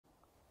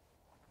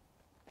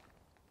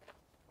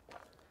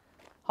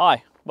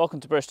Hi,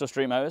 welcome to Bristol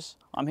Street Motors.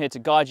 I'm here to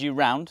guide you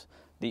round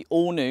the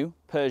all-new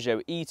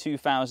Peugeot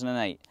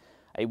e-2008,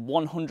 a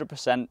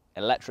 100%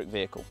 electric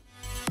vehicle.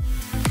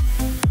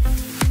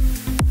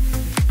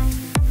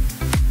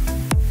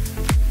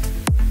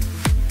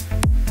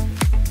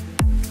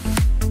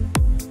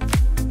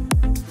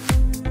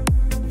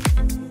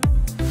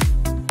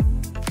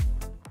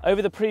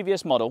 Over the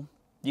previous model,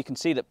 you can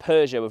see that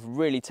Peugeot have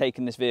really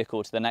taken this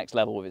vehicle to the next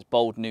level with its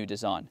bold new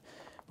design.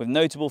 With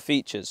notable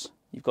features,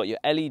 you've got your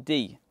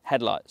LED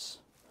headlights,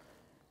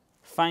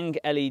 Fang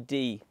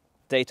LED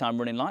daytime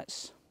running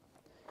lights.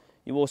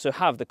 You also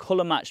have the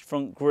colour matched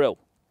front grille.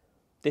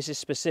 This is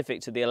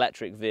specific to the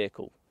electric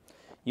vehicle.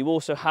 You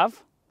also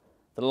have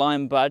the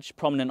Lion badge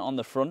prominent on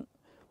the front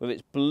with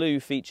its blue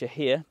feature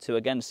here to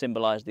again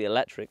symbolise the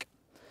electric.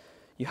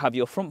 You have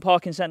your front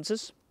parking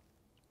sensors.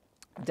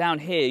 Down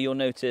here you'll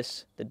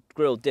notice the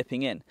grille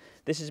dipping in.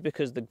 This is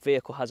because the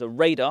vehicle has a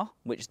radar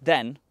which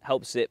then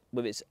helps it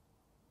with its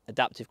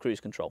adaptive cruise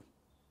control.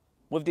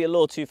 With the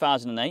Allure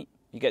 2008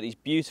 you get these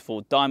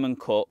beautiful diamond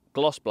cut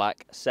gloss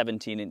black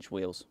 17-inch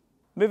wheels.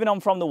 Moving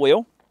on from the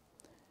wheel,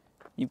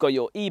 you've got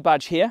your E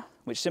badge here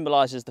which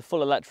symbolises the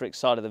full electric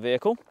side of the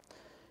vehicle.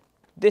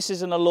 This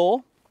is an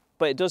Allure,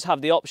 but it does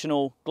have the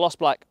optional gloss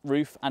black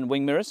roof and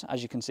wing mirrors,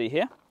 as you can see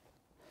here.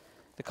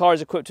 The car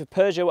is equipped with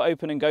Peugeot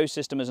Open and Go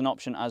system as an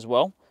option as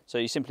well. So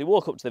you simply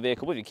walk up to the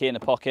vehicle with your key in the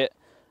pocket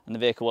and the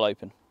vehicle will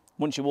open.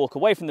 Once you walk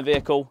away from the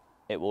vehicle,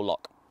 it will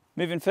lock.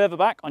 Moving further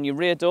back on your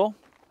rear door,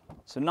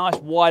 it's a nice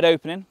wide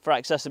opening for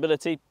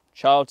accessibility,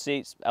 child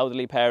seats,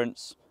 elderly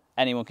parents,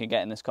 anyone can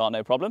get in this car,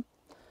 no problem.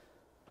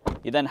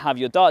 You then have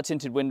your dark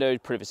tinted windows,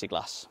 privacy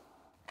glass.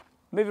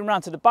 Moving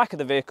around to the back of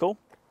the vehicle,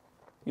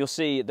 you'll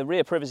see the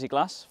rear privacy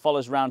glass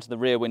follows round to the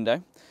rear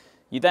window.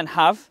 You then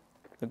have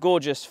the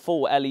gorgeous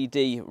full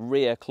LED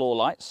rear claw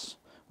lights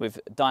with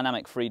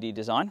dynamic 3D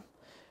design.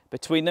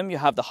 Between them you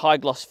have the high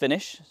gloss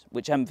finish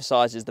which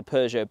emphasises the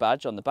Peugeot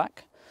badge on the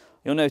back.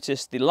 You'll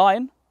notice the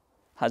Lion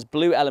has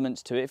blue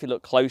elements to it if you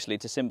look closely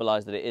to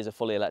symbolise that it is a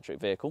fully electric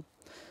vehicle.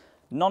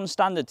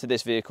 Non-standard to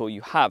this vehicle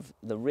you have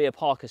the rear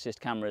park assist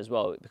camera as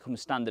well. It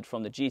becomes standard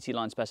from the GT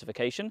line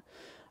specification,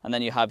 and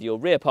then you have your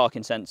rear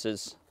parking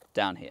sensors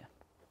down here.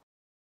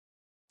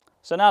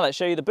 So now let's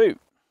show you the boot.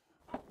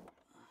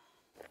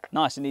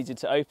 Nice and easy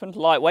to open,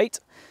 lightweight.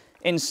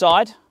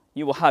 Inside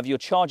you will have your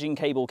charging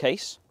cable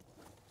case,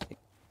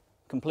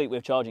 complete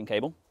with charging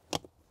cable.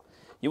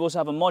 You also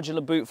have a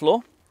modular boot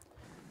floor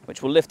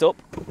which will lift up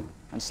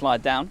and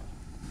slide down.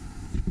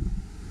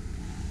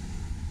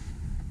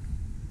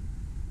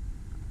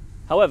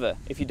 However,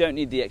 if you don't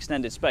need the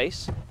extended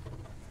space,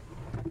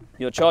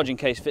 your charging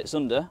case fits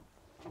under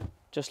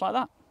just like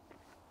that.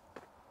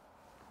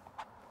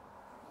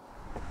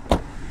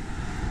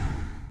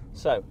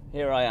 So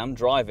here I am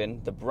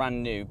driving the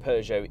brand new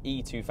Peugeot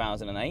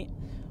e-2008.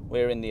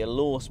 We're in the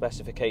Allure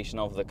specification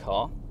of the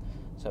car,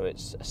 so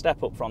it's a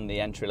step up from the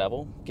entry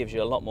level, gives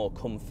you a lot more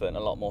comfort and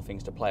a lot more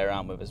things to play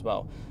around with as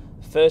well.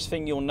 First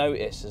thing you'll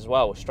notice as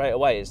well straight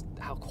away is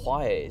how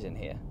quiet it is in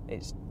here.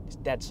 It's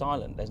dead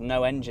silent, there's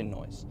no engine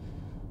noise.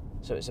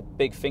 So it's a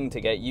big thing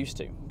to get used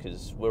to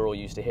because we're all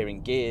used to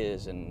hearing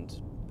gears and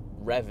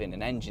revving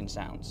and engine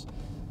sounds.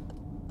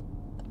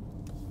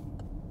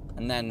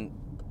 And then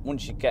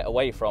once you get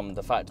away from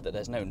the fact that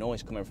there's no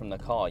noise coming from the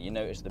car, you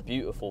notice the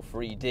beautiful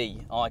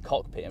 3D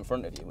iCockpit in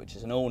front of you, which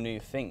is an all new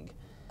thing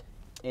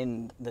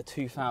in the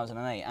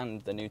 2008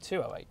 and the new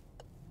 208.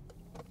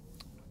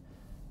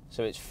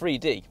 So it's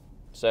 3D.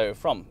 So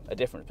from a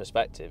different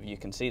perspective, you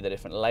can see the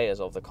different layers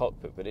of the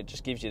cockpit, but it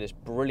just gives you this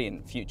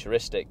brilliant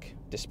futuristic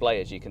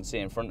display as you can see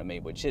in front of me,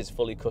 which is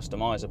fully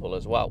customizable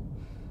as well.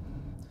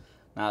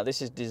 Now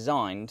this is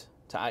designed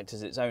to act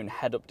as its own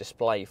head-up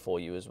display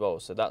for you as well.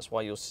 So that's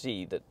why you'll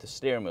see that the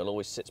steering wheel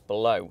always sits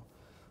below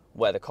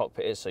where the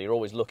cockpit is. So you're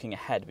always looking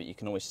ahead, but you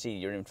can always see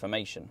your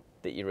information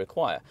that you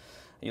require.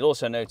 You'll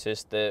also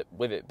notice that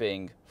with it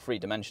being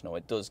three-dimensional,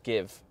 it does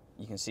give,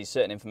 you can see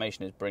certain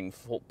information is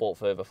brought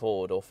further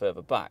forward or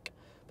further back,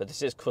 but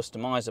this is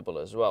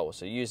customizable as well.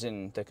 So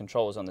using the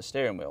controls on the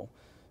steering wheel,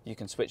 you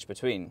can switch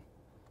between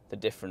the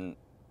different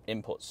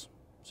inputs.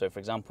 So for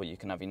example, you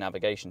can have your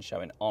navigation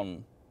showing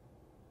on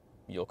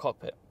your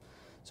cockpit.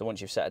 So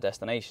once you've set a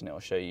destination, it'll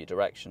show you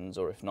directions,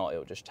 or if not,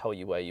 it'll just tell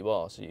you where you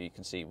are. So you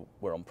can see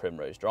we're on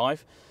Primrose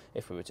Drive.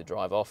 If we were to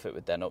drive off, it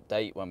would then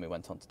update when we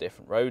went onto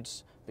different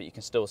roads, but you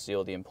can still see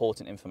all the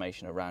important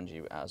information around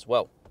you as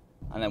well.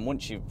 And then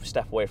once you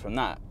step away from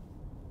that,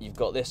 you've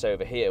got this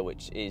over here,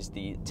 which is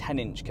the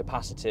 10-inch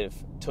capacitive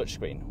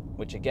touchscreen,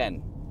 which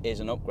again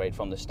is an upgrade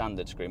from the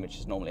standard screen, which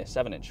is normally a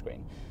 7-inch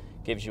screen.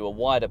 Gives you a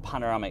wider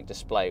panoramic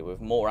display with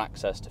more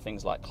access to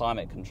things like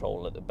climate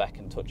control at the beck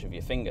and touch of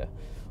your finger.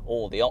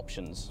 All the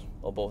options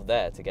above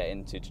there to get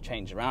into to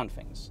change around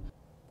things.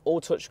 All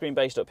touchscreen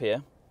based up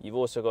here. You've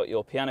also got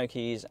your piano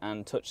keys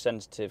and touch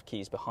sensitive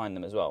keys behind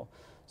them as well.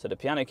 So the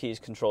piano keys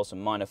control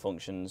some minor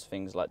functions,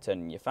 things like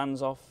turning your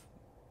fans off,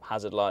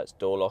 hazard lights,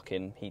 door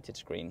locking, heated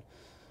screen,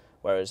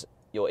 whereas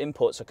your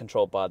inputs are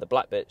controlled by the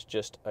black bits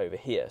just over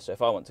here. So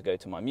if I want to go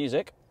to my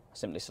music, I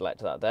simply select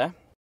that there.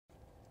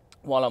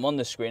 While I'm on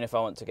the screen, if I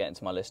want to get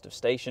into my list of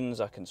stations,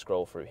 I can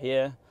scroll through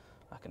here,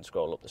 I can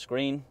scroll up the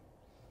screen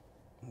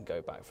and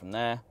go back from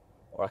there,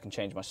 or I can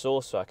change my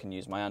source, so I can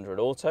use my Android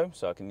Auto,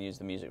 so I can use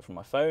the music from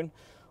my phone,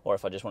 or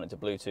if I just wanted to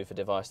Bluetooth a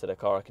device to the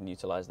car, I can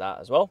utilize that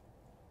as well.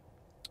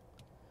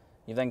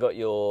 You've then got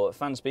your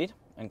fan speed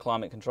and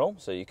climate control,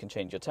 so you can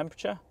change your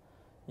temperature,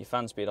 your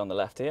fan speed on the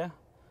left here,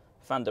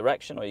 fan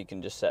direction, or you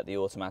can just set the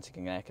automatic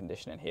and air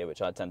conditioning here,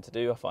 which I tend to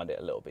do. I find it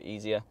a little bit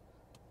easier.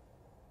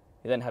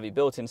 You then have your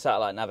built-in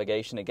satellite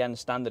navigation, again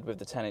standard with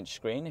the 10-inch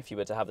screen. If you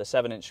were to have the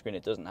 7-inch screen,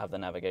 it doesn't have the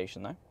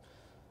navigation though.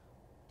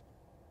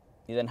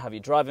 You then have your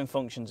driving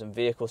functions and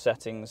vehicle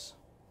settings,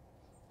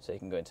 so you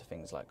can go into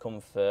things like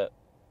comfort,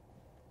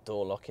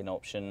 door locking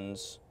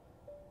options,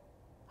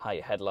 how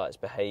your headlights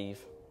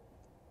behave,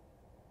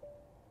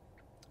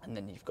 and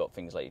then you've got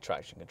things like your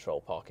traction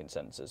control, parking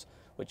sensors,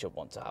 which you'll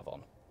want to have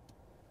on.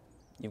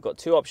 You've got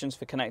two options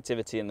for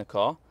connectivity in the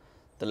car.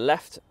 The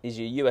left is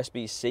your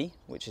USB-C,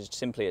 which is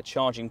simply a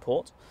charging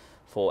port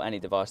for any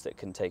device that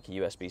can take a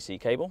USB-C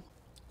cable.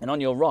 And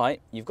on your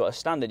right, you've got a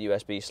standard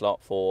USB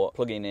slot for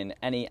plugging in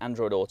any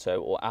Android Auto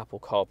or Apple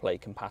CarPlay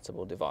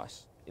compatible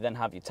device. You then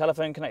have your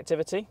telephone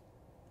connectivity.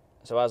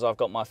 So as I've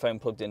got my phone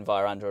plugged in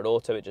via Android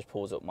Auto, it just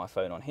pulls up my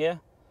phone on here.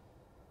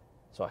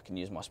 So I can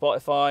use my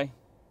Spotify.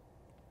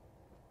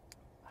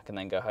 I can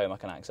then go home, I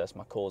can access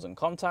my calls and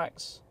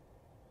contacts.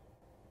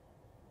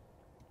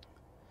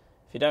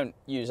 If you don't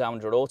use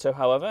Android Auto,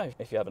 however,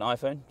 if you have an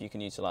iPhone, you can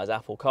utilize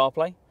Apple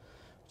CarPlay,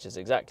 which is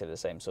exactly the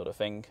same sort of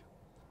thing.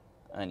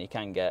 And then you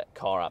can get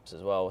car apps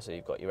as well, so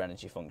you've got your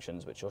energy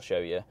functions, which will show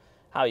you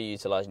how you're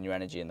utilizing your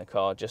energy in the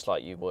car, just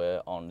like you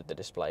were on the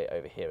display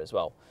over here as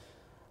well.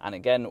 And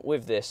again,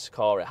 with this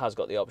car, it has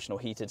got the optional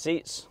heated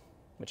seats,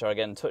 which are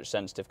again touch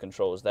sensitive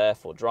controls there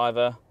for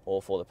driver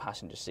or for the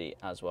passenger seat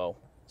as well.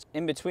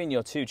 In between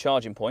your two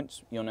charging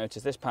points, you'll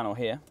notice this panel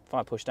here. If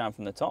I push down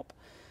from the top,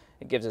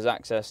 it gives us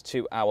access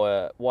to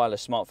our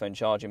wireless smartphone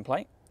charging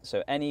plate.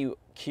 So any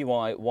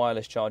QI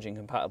wireless charging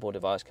compatible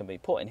device can be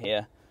put in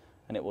here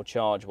and it will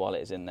charge while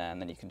it is in there, and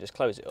then you can just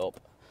close it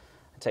up.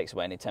 It takes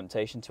away any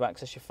temptation to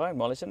access your phone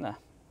while it's in there.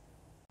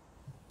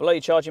 Below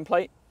your charging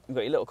plate, you've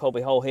got your little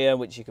cubby hole here,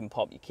 which you can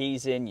pop your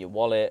keys in, your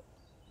wallet,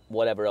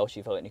 whatever else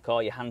you've got in your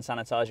car, your hand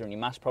sanitizer and your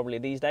mask probably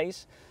these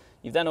days.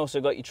 You've then also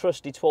got your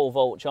trusty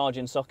 12-volt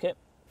charging socket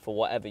for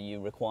whatever you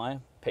require.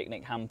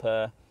 Picnic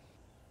hamper.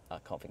 I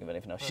can't think of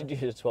anything else you'd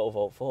use a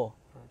 12-volt for.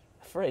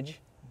 A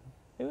fridge?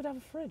 Who would have a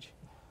fridge?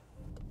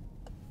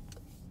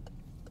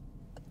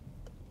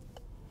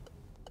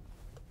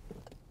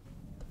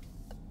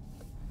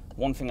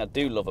 One thing I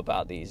do love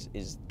about these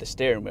is the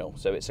steering wheel.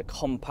 So it's a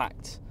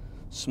compact,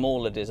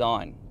 smaller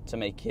design to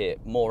make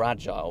it more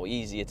agile,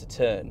 easier to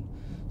turn.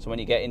 So when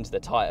you get into the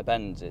tighter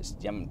bends,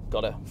 you haven't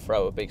got to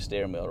throw a big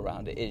steering wheel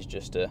around. It is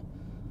just a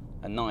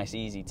nice,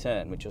 easy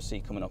turn, which you'll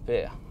see coming up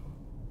here.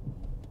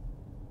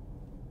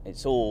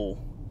 It's all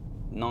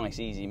nice,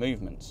 easy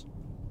movements.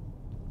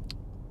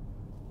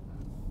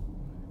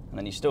 And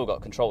then you've still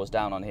got controls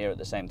down on here at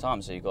the same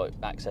time, so you've got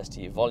access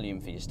to your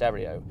volume for your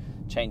stereo,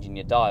 changing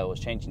your dials,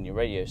 changing your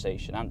radio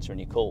station, answering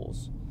your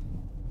calls.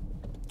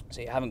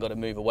 So you haven't got to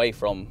move away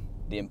from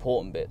the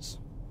important bits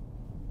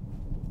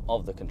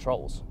of the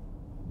controls.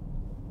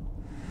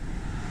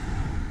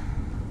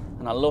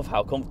 And I love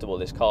how comfortable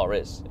this car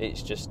is.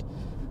 It's just,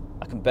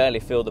 I can barely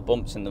feel the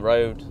bumps in the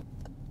road.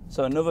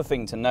 So another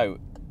thing to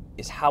note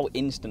is how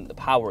instant the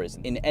power is.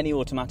 In any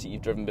automatic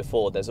you've driven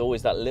before, there's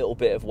always that little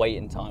bit of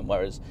waiting time,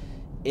 whereas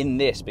in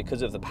this,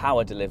 because of the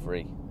power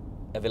delivery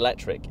of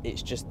electric,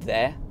 it's just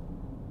there.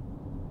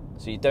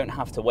 So you don't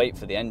have to wait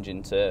for the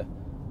engine to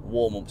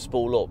warm up,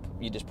 spool up.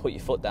 You just put your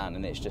foot down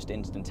and it's just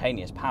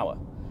instantaneous power.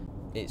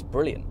 It's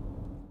brilliant.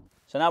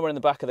 So now we're in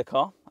the back of the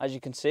car. As you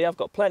can see, I've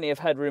got plenty of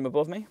headroom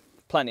above me,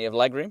 plenty of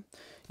legroom.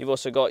 You've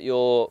also got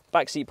your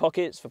backseat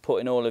pockets for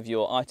putting all of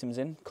your items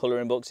in,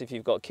 colouring books if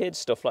you've got kids,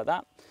 stuff like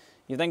that.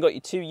 You've then got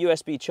your two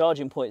USB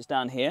charging points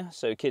down here.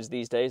 So kids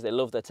these days, they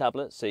love their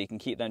tablets, so you can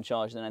keep them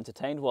charged and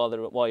entertained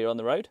while you're on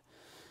the road.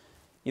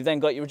 You've then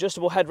got your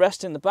adjustable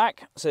headrest in the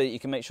back, so that you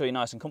can make sure you're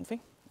nice and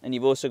comfy. And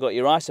you've also got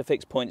your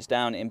ISOFIX points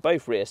down in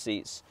both rear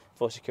seats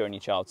for securing your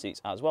child seats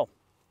as well.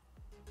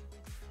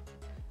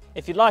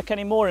 If you'd like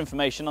any more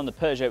information on the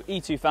Peugeot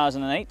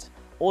e-2008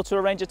 or to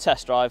arrange a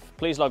test drive,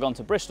 please log on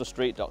to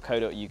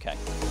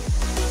bristolstreet.co.uk.